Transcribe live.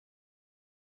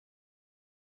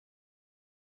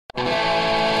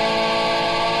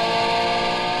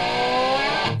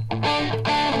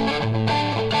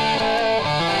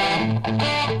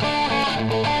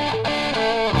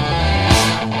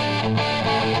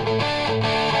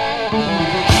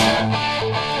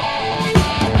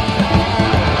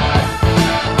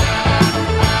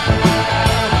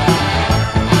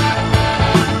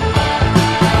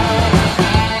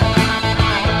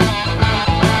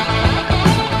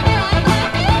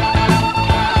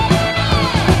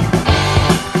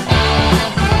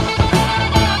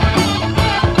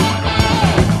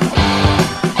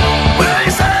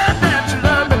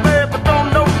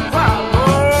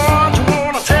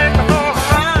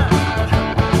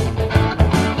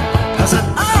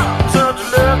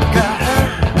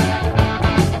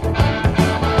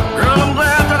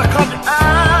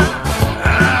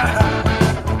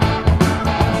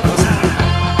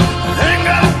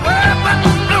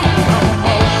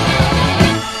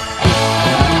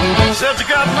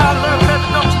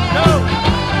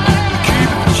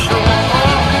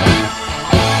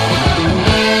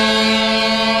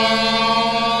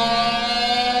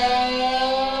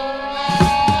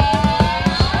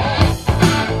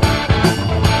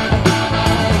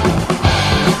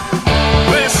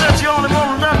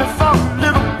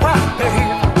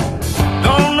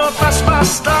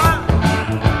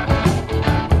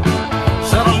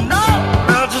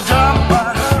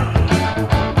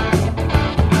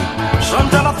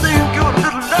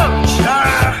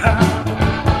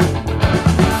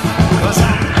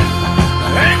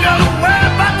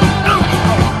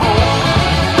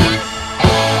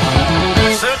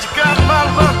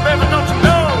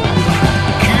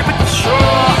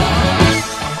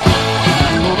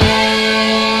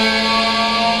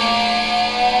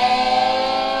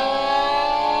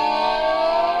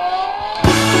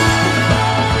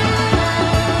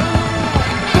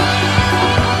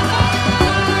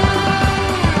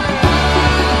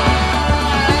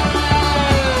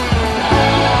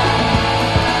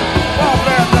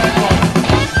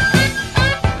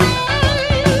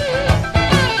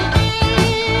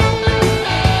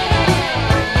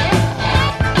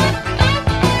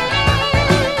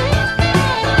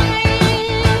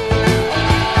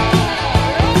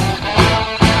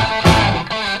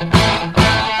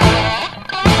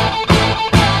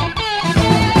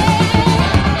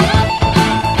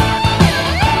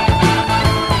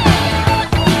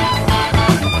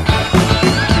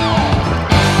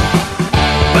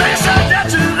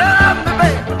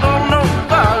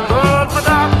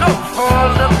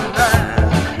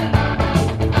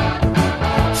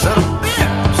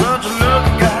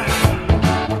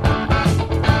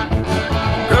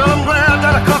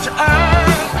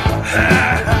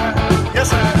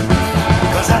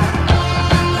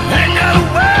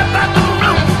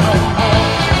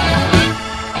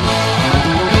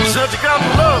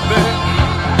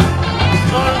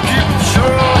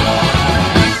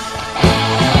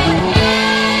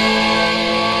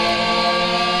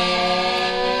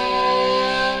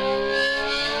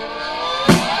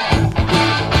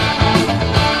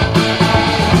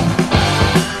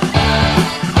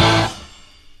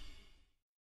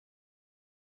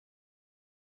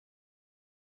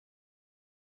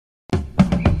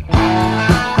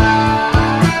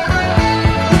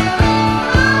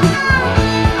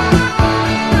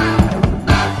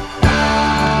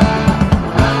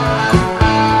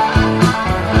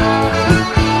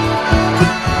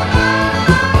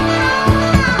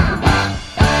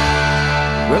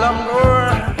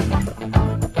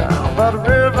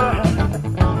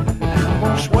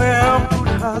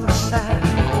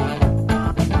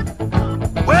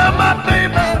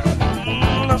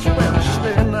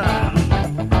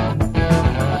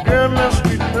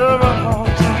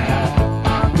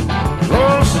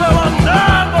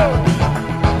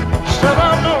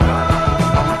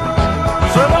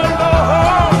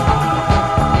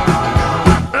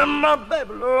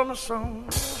song.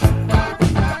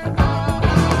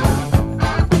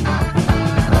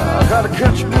 I gotta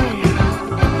catch me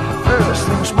first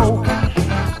thing smoking.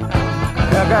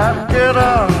 I gotta get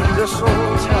out of this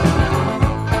old town.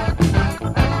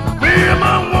 Me and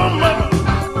my woman,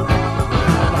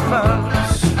 my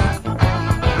fellas,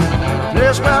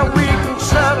 that's why we can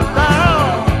settle down.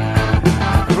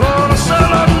 Gonna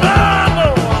settle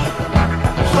down,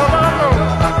 settle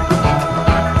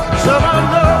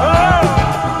down.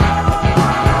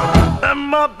 And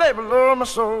my baby love me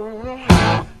so,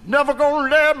 never gonna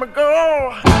let me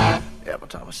go. Every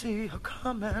time I see her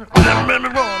coming, let me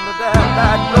run to that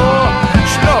back door.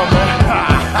 She love me.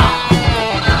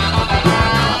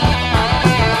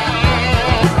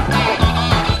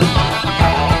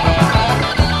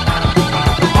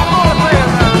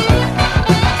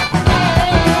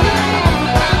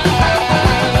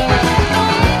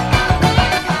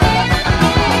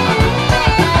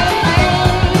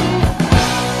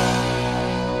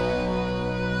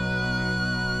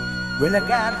 Well, I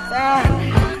got that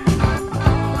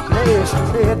place to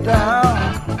lay down.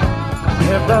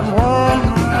 Have that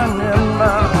woman in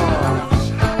my arms.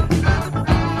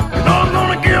 You know I'm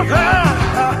gonna give her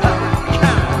kind of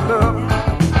love.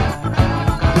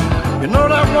 You know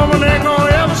that woman ain't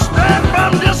gonna ever stand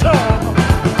from this home.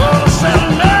 Gonna say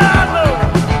no,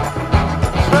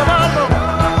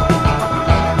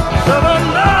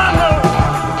 no,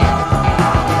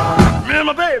 me and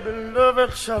my baby love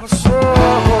each other so.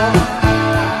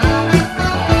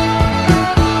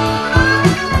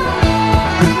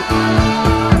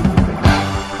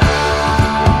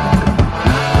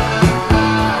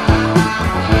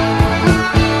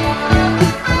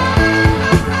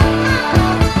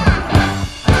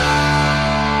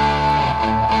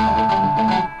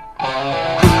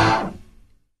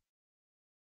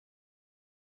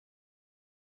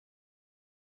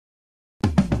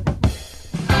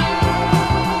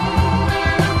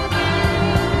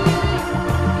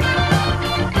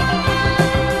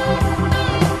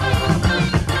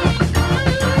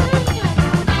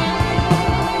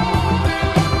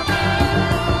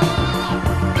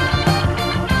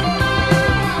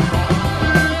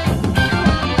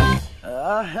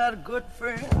 had a good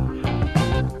friend.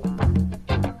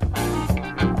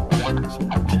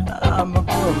 I'm a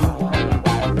good.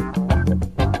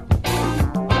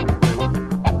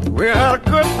 We had a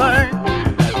good thing.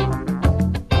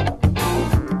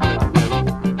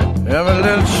 Every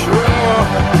little sure.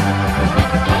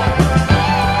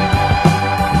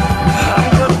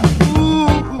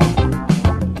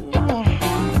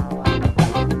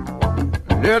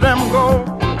 Let them go.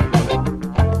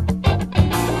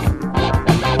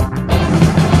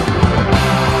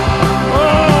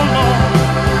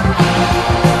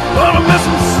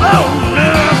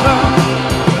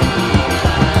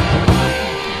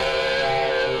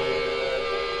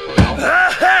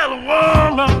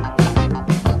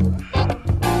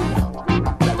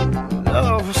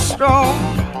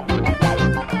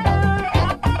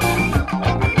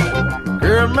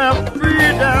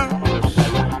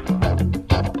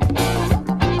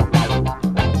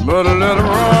 But a little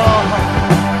wrong,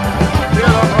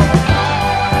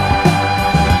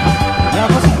 that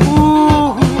was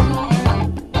ooh.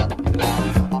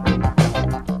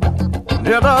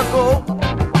 Let her go,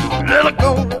 let her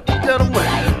go, get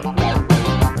away.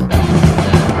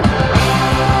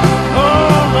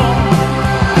 Oh no,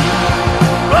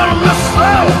 but I miss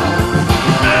her.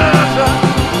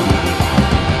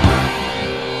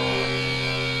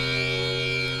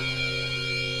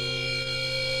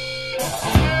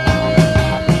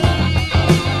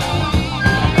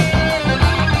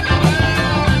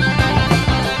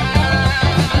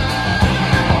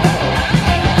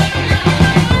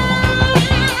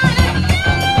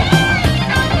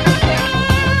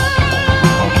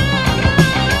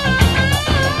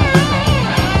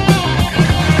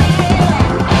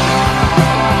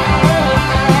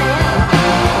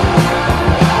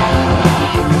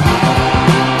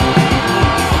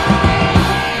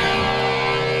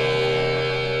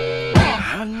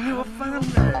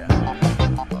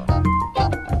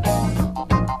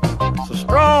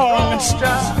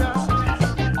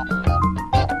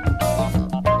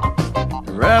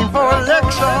 Ran for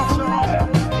election.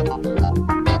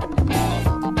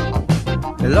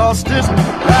 He lost his life,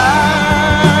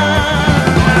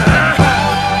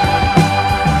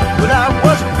 but I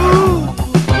was fool.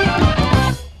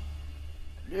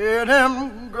 Let him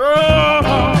go.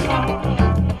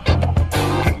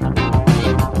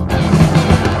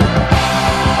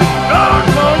 No,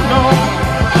 no, no.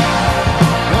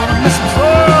 Gonna miss him so.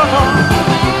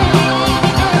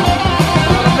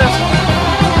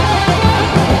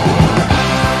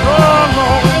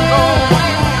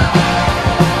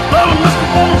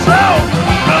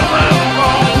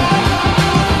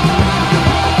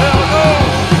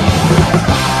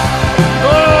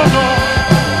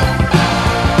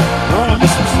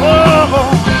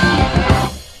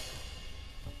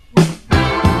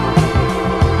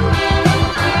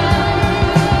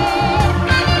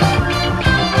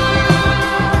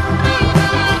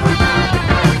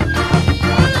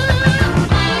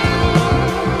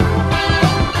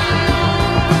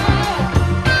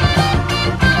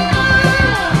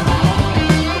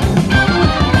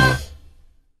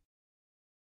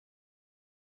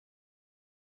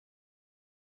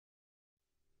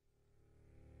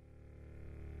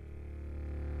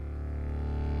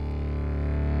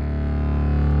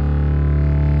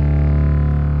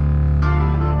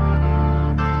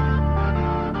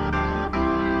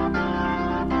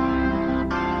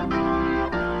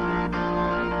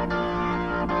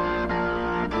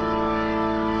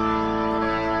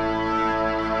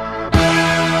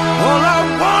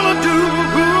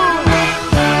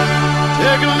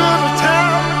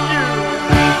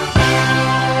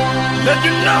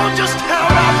 You know just how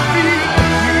I feel.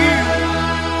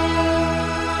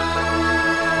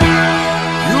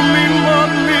 You mean more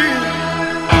to me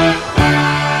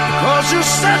because you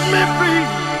set me free.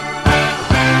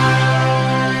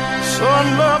 So I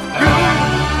love you.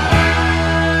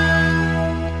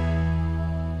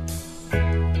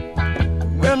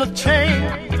 When the chain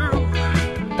through,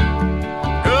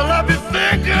 girl, I'll be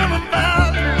thinking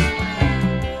about you.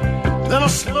 Then I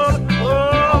slowly close.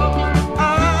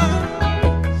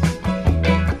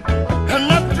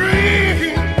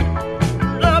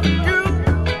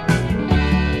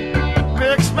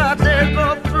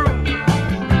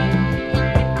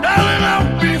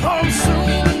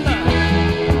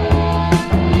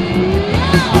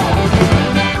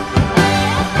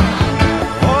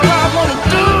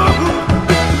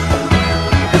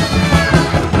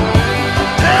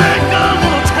 Take a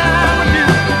little time with you.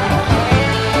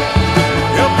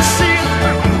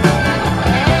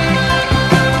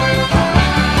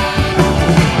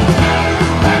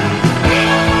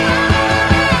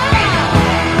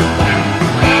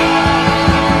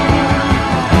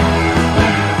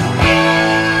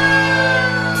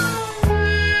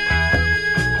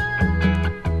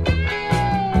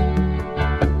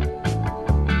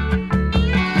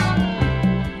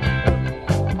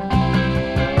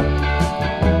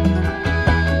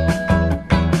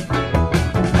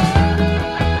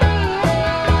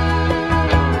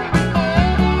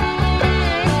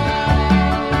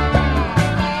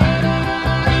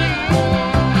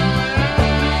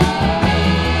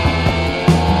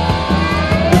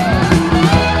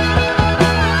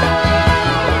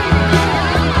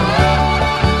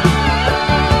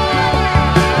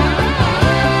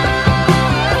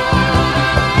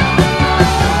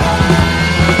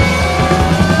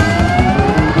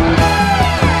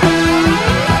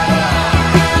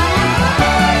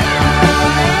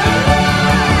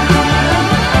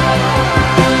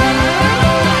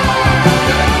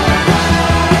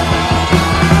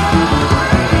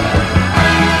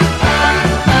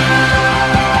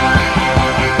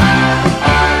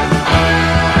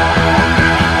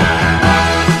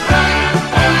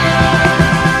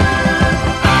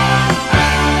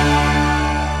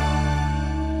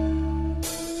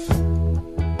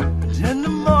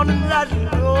 morning light,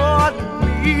 Lord,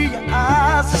 me, your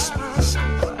eyes are still so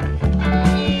bright.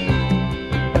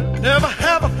 Never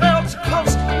have I felt so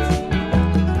close to you.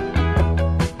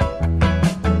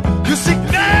 You see,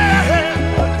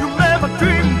 girl, you made my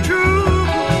dream true.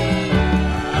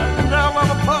 And now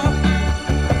I'm apart.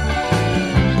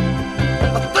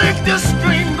 I think this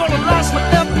dream gonna last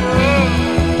forever.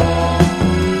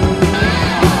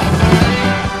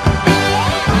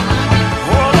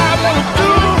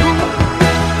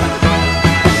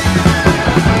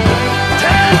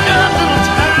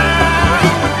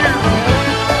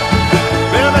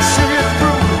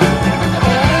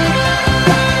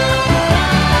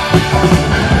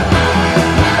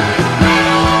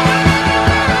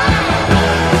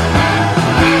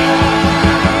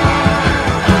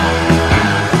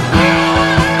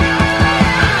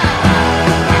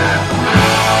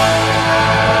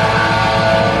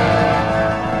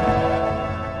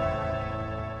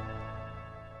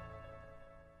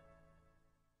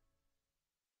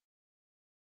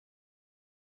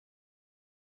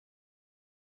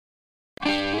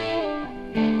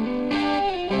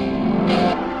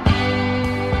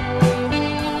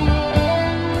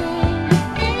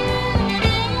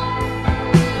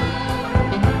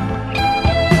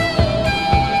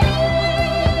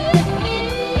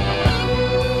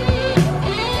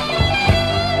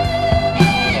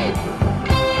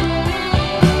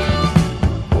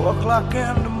 O'clock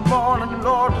in the morning,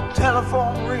 Lord, the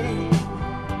telephone rings.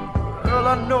 Girl,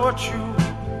 I know it's you.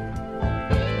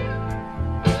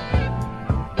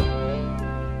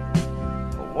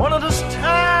 One of this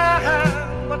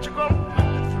time, what you gonna put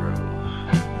me through?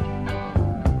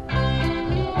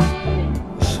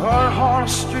 I saw her on the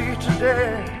street today.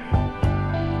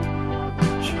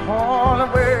 She on her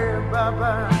way,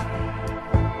 bye-bye.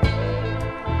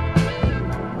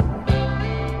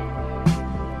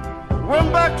 Went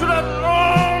back to that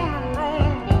lonely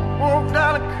room, broke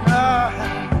down a car.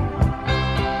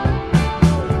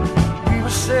 Even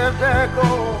said, there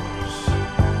goes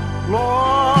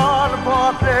Lord, the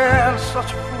boy playing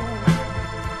such a fool.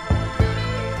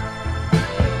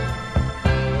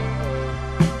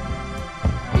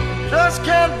 Just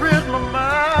can't rid my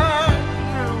mind.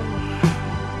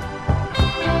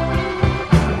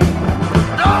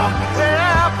 Don't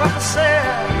care what I said.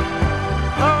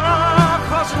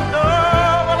 Cause you know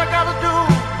what I gotta do.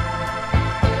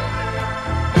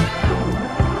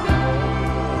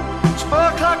 It's 4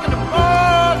 o'clock in the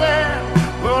morning,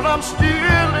 but I'm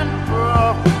still in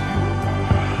love with you.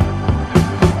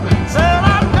 Said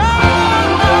I know,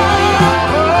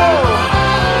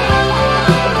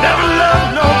 never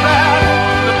loved nobody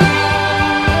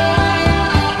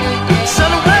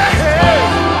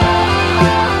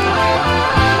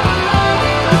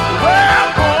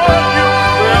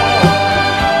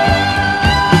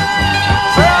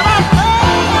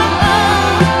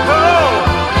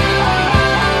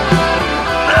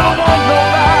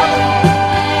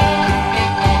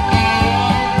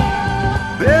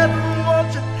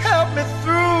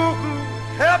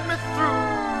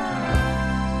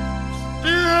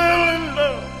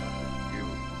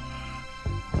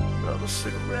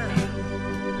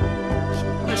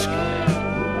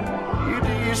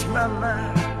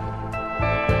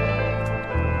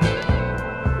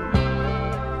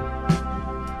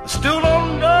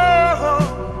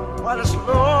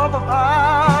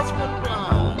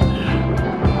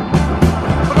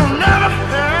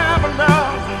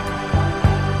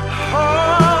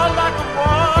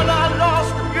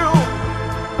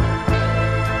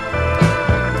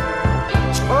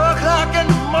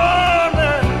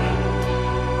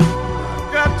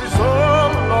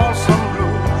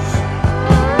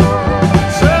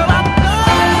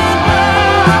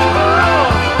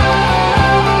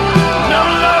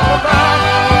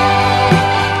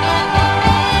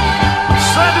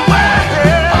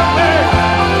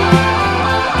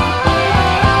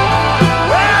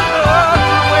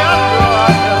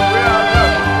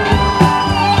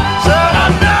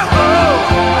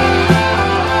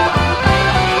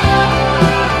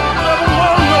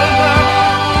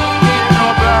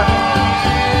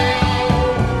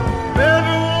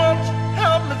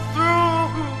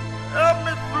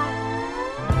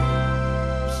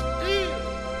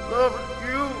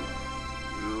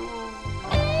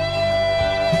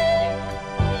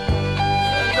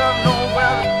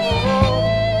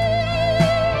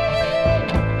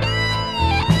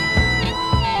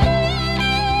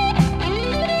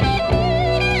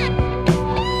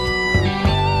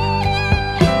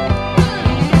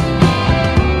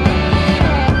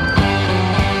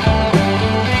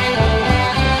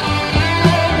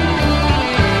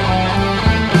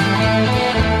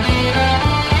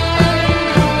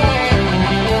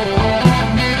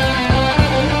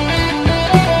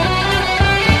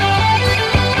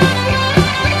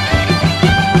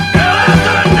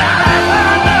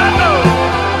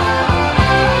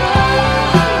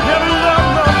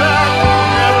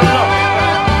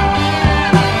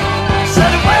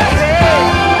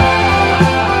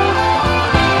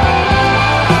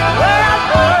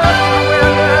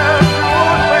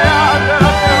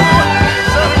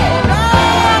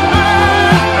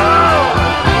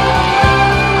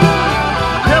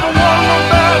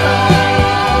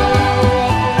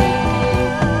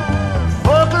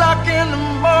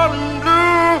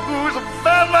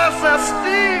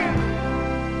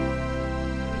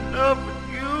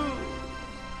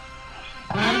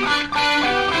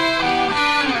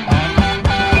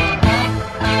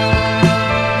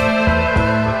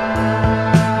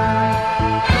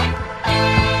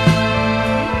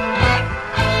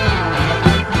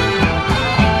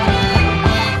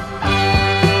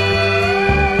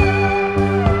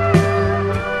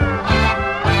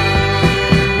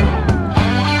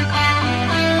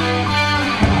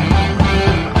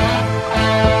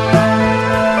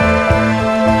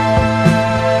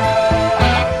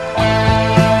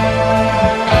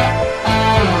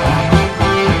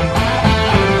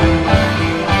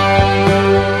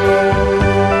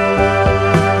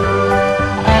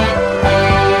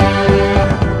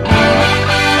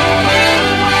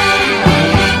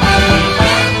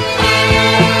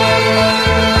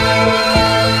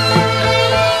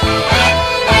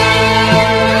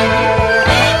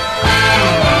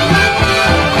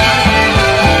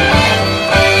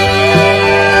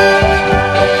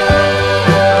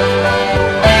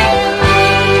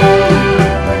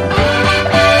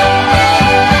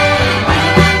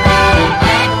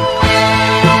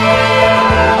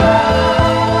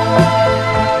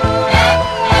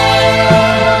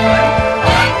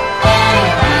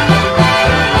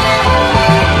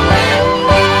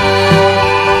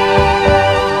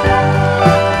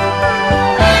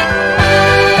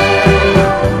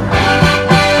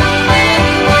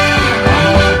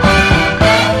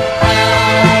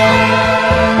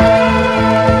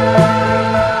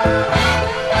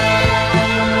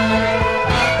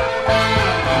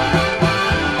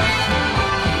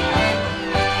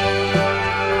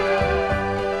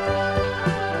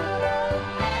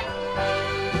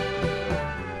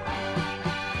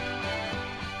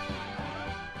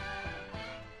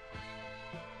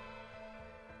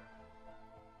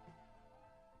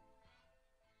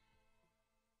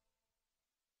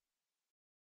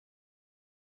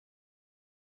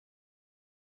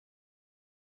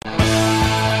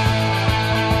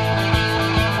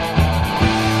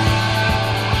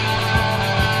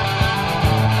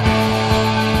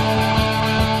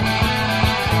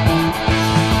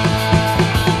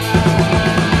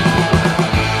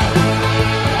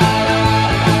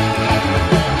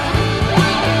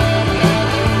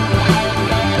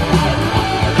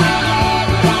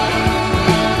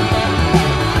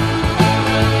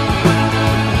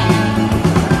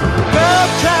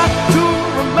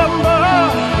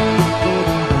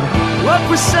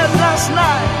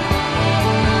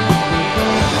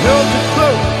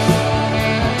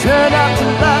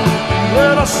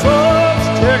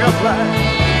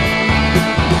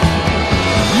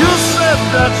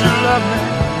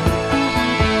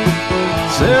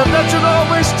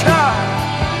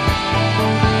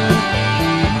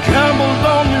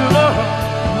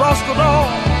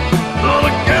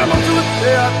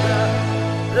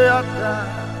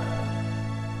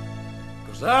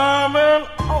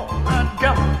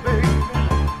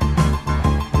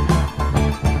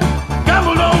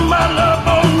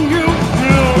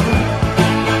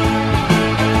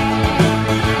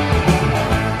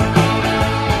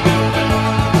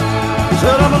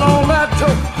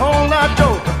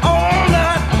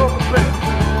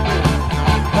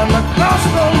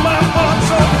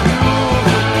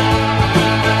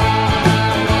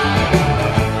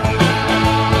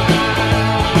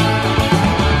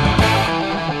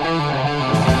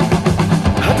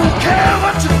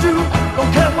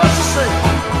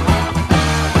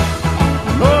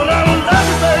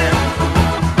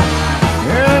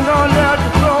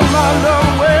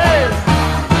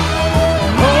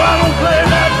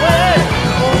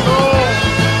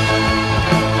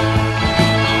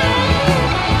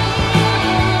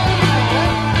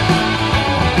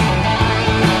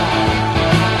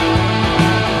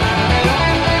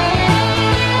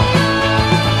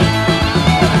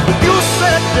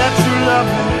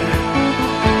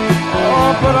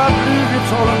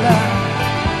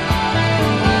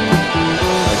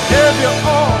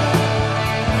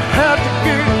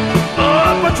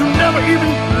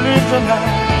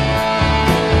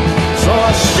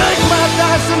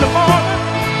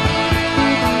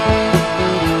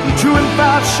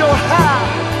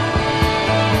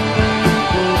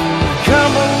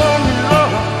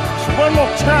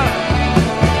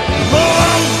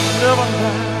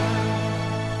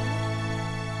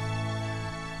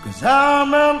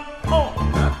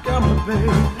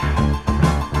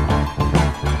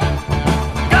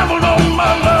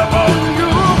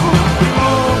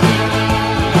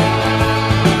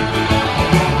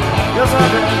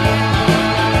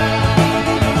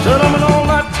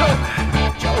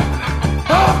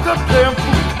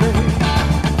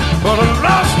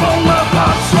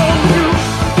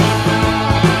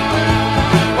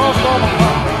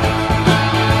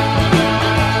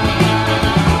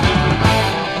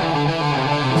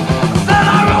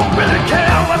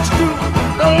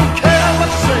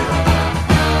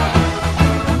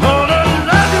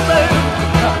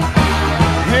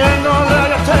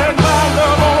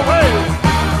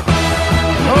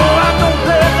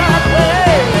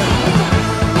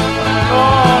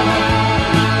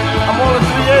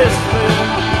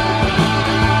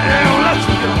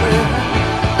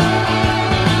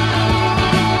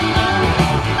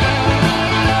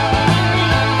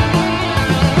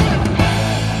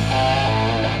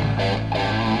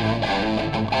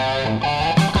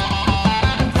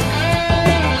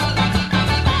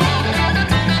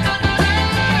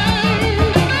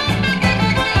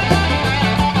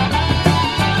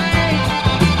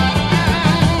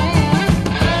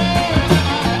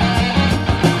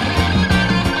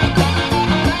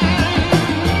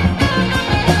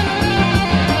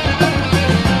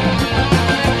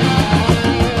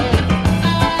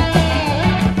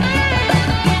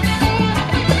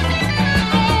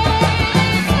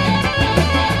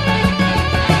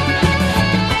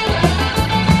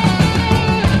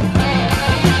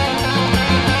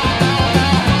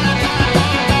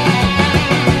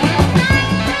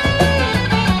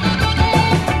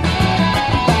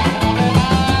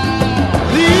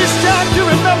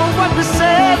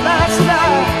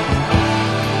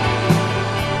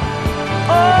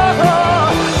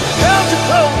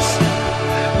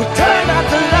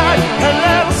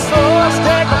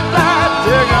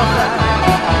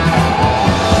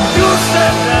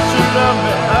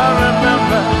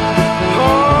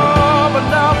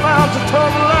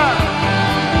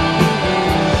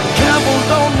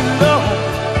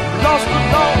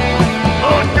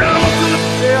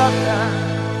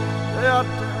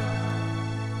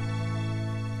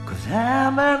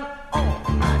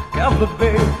baby,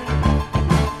 baby.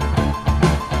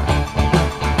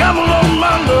 Gamble on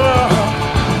my love.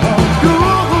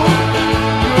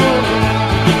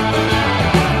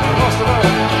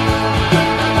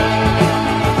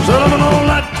 Cinnamon on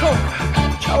that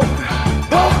choke,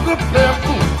 poker player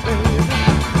fool, baby.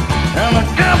 And I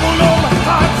gamble on my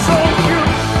heart so you.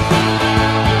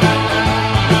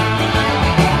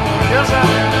 Yes, I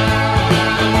did.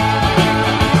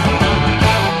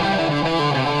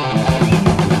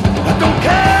 I don't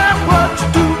care what you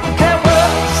do, don't care what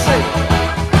you say.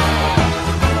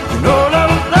 You know that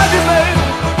I love you, baby.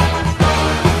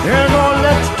 Ain't gonna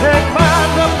let you take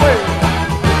mine away.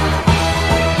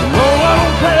 No, I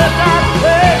don't play that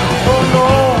way. Oh no,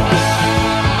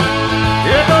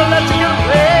 ain't gonna let you get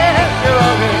away, get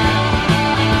away.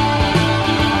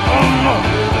 Oh no.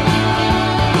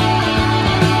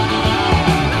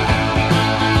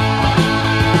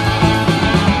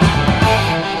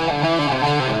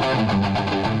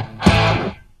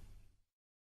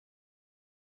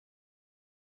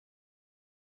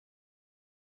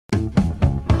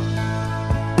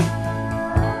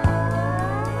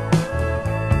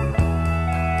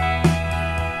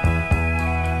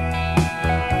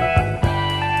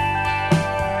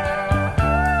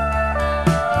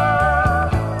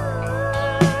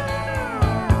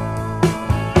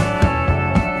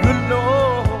 You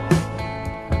know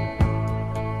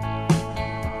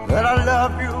that I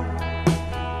love you.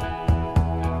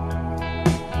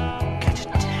 Can't you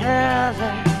tell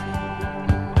that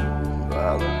by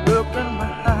the look in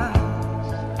my eyes?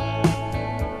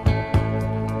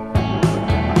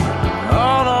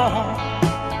 Oh no,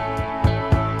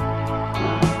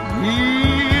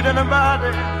 need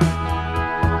anybody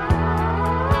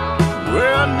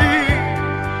where I need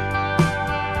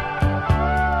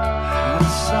hot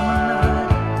summer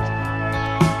night.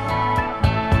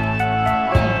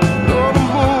 Lord, the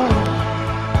moon,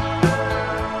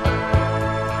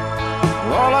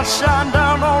 all I shine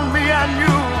down on me and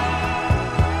you,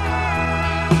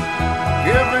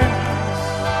 giving us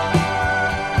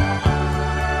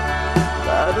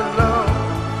light of love.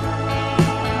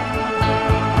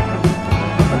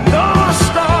 Lord, the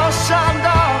stars shine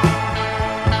down,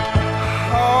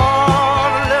 oh,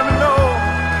 to let me know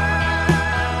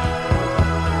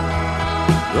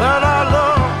that our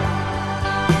love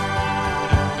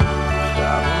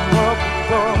shall up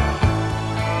above.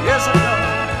 Yes, it does.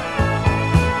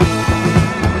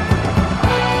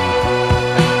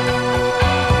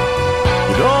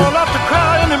 You don't have to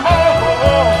cry anymore.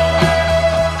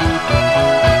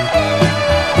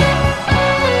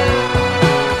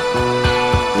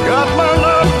 You got my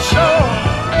love for sure.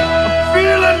 I'm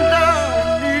feeling down,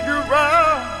 need you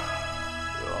round.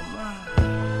 You're my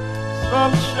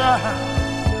sunshine.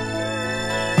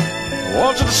 I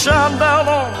want you to shine down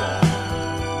on me.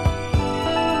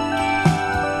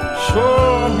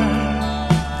 Show me.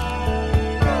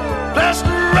 Bless the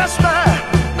rest of my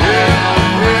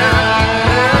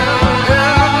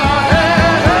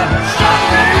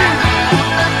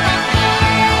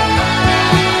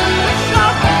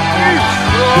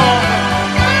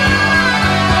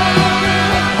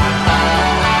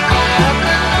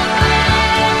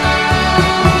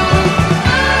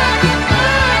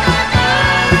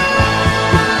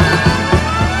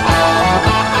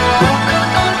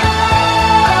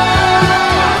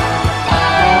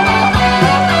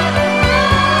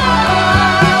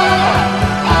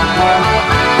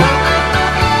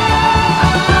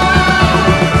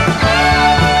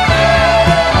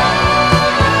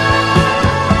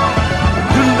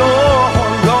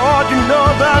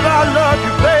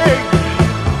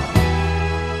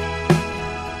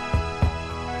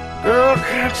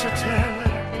can't you tell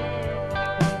it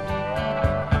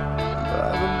by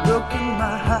the look in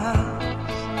my eyes?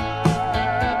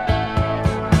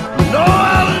 No,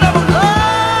 I'll never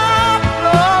love,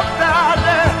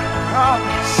 darling.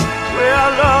 Promise where I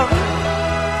love you.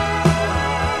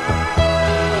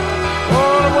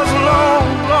 Oh, it was a long,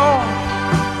 long,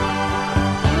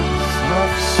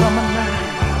 soft summer night.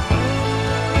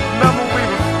 Remember we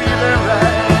were feeling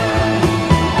right.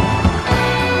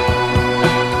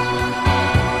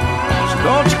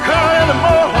 Don't you cry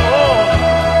anymore.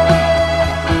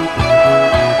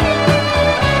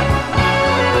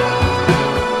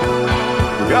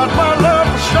 Got my love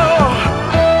for sure.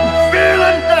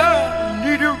 Feeling down,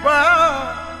 need you round.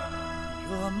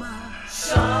 You're my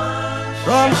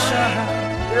sunshine.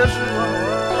 Yes, you are.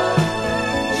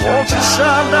 Won't you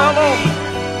shine down on me?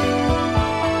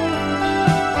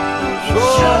 Show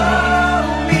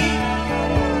me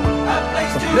a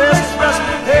place to rest my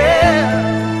head.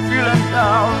 Feeling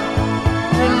down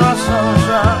in my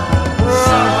sunshine.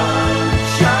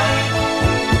 Sunshine.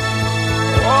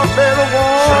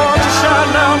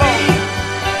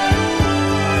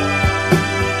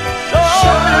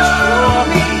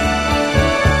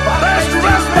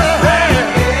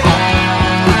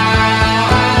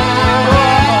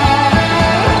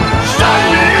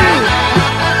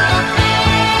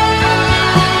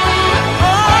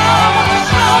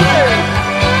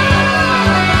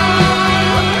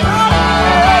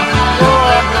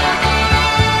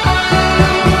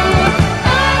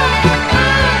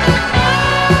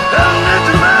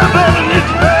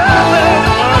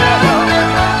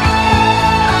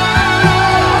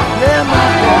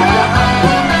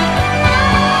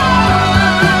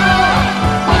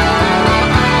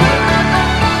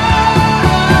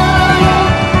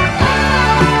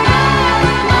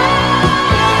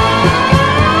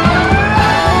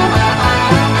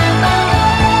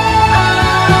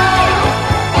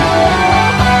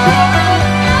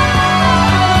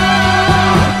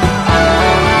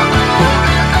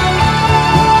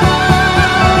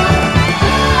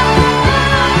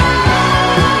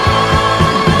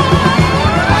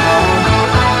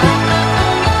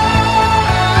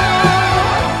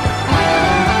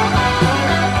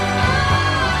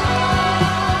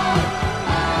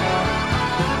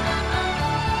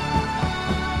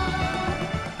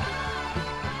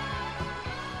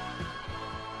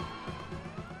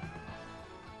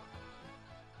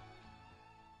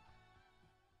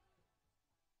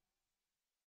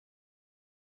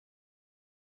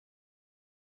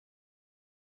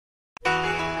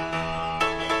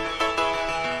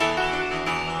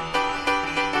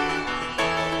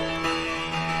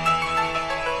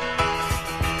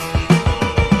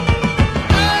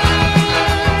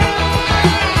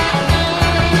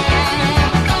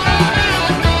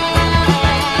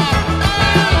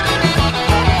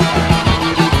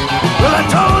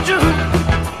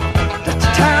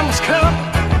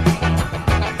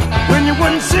 you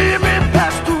wouldn't see me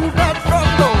pass through that front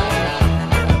door.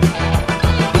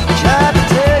 Tried to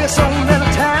tell you so many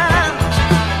times,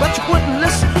 but you wouldn't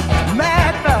listen to my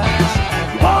advice.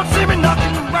 You won't see me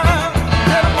knocking around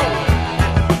anymore.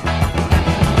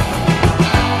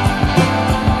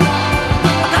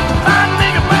 I got to find me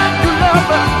a man you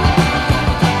love.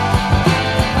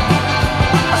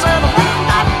 I said I will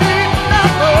not be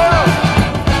never.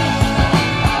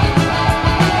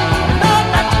 You know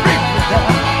not to break me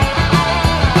down.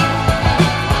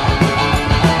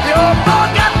 The old boy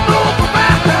got moved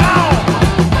back down.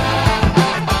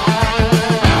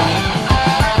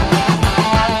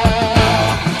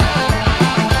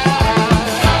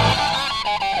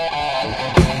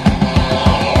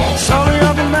 Saw the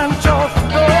other man off the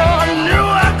door. I knew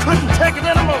I couldn't take it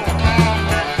anymore.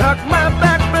 Got my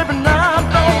back, baby, now I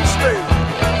don't stay.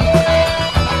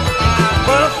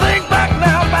 But I think back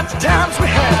now about the times we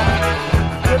had.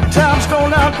 Good times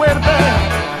going out way to bad.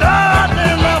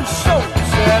 Darling, I'm so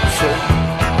sad, so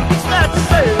sad to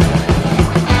say.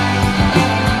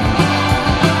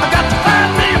 I got to find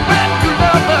me a brand new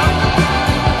lover.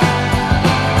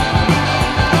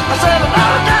 I said I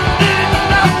got to need a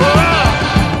lover.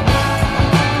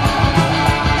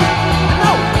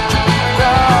 No,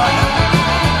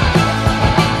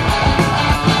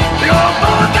 the old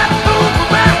boy got moved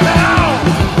back down.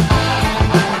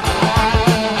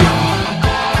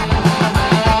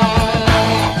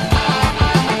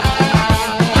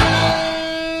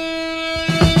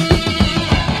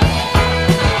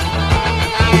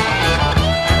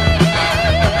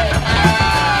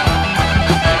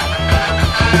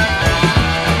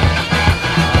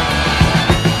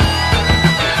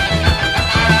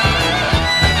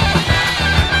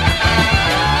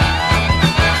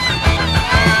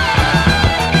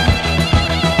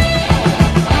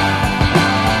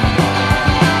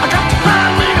 I got to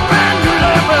find me a brand new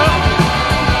lover.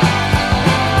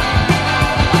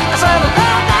 I said I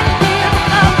got to need a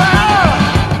lover.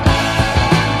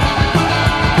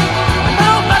 No,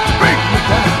 not to break me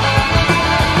down.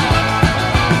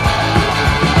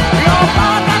 The old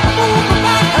boy got moved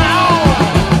back down.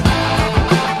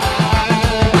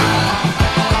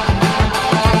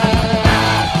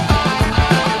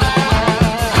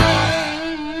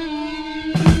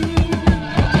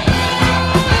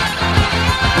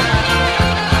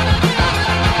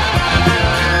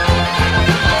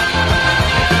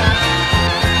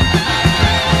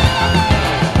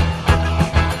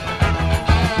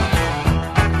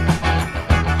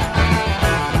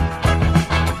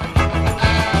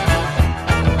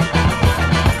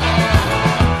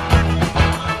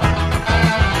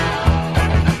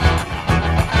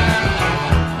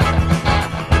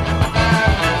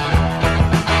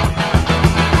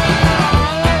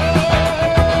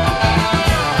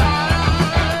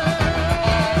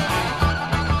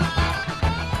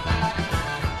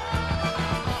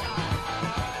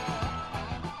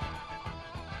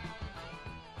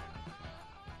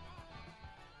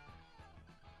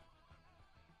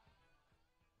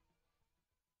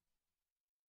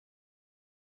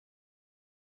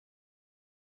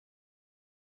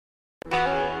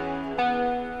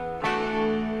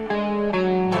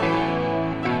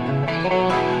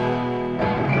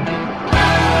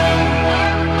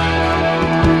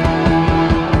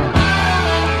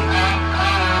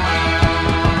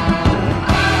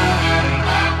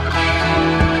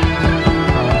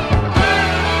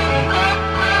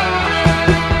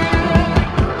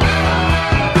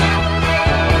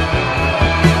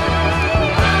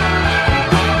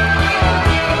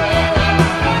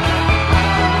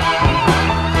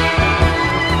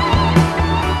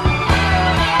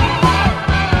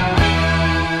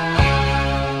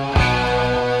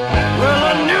 Well,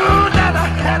 I knew that I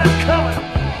had it coming.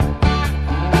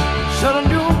 Said I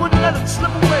knew I wouldn't let it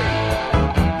slip away.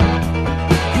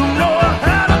 You know I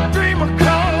had a dream of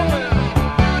coming.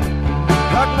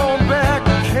 Like no bag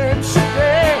came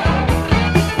today.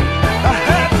 I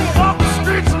had to walk the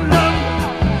streets of London.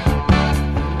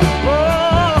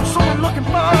 Oh, I'm so looking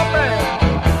for a bag.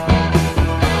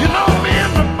 You know me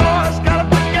and the boys got it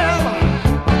together.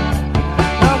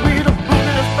 Now we the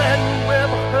boogiest band you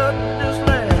ever heard in this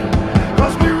land.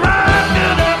 'Cause we ride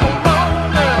it every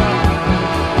morning.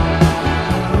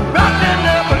 Rockin'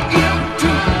 every evening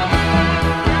too.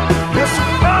 It's a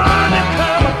funny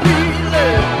kind of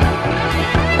feeling.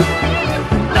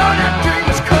 Know that dream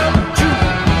is coming true.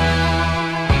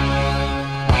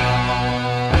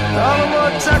 I don't know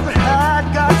exactly how I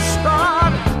got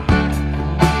started.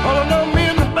 All I know, me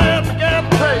and the band began to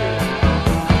play.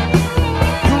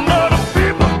 You know the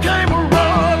people came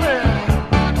running.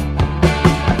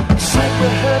 Said we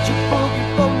had your boogie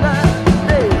for 9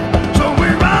 days. So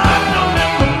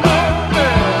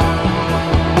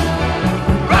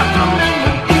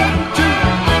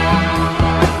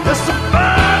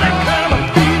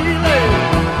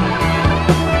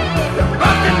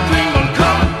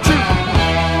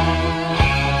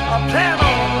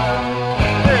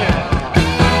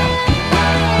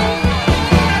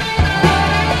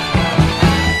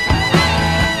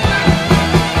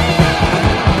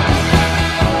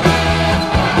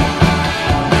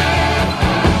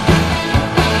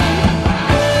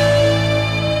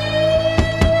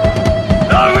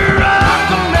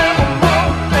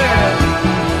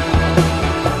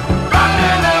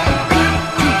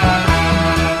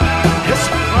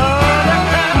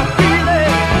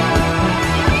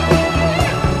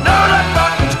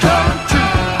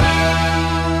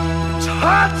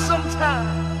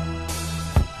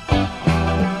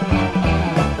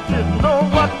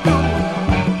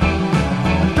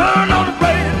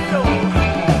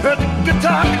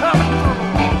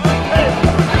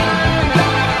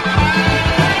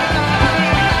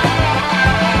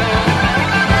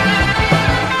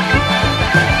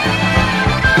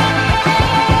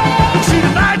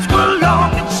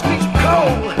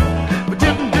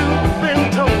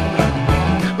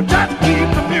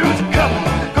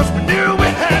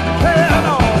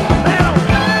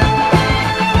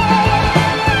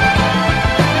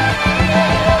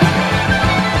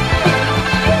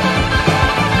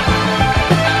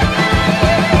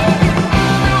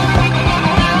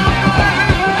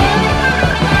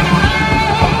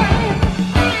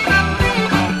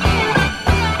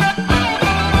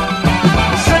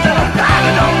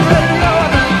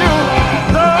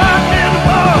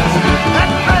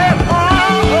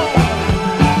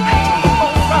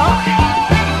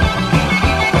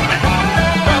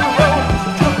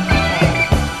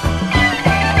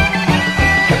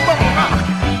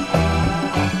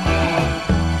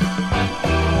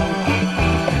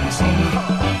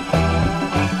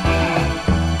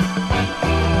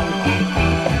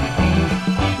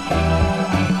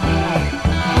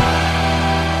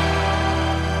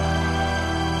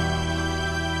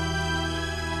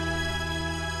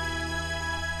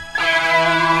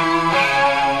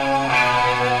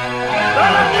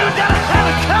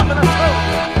in a toe.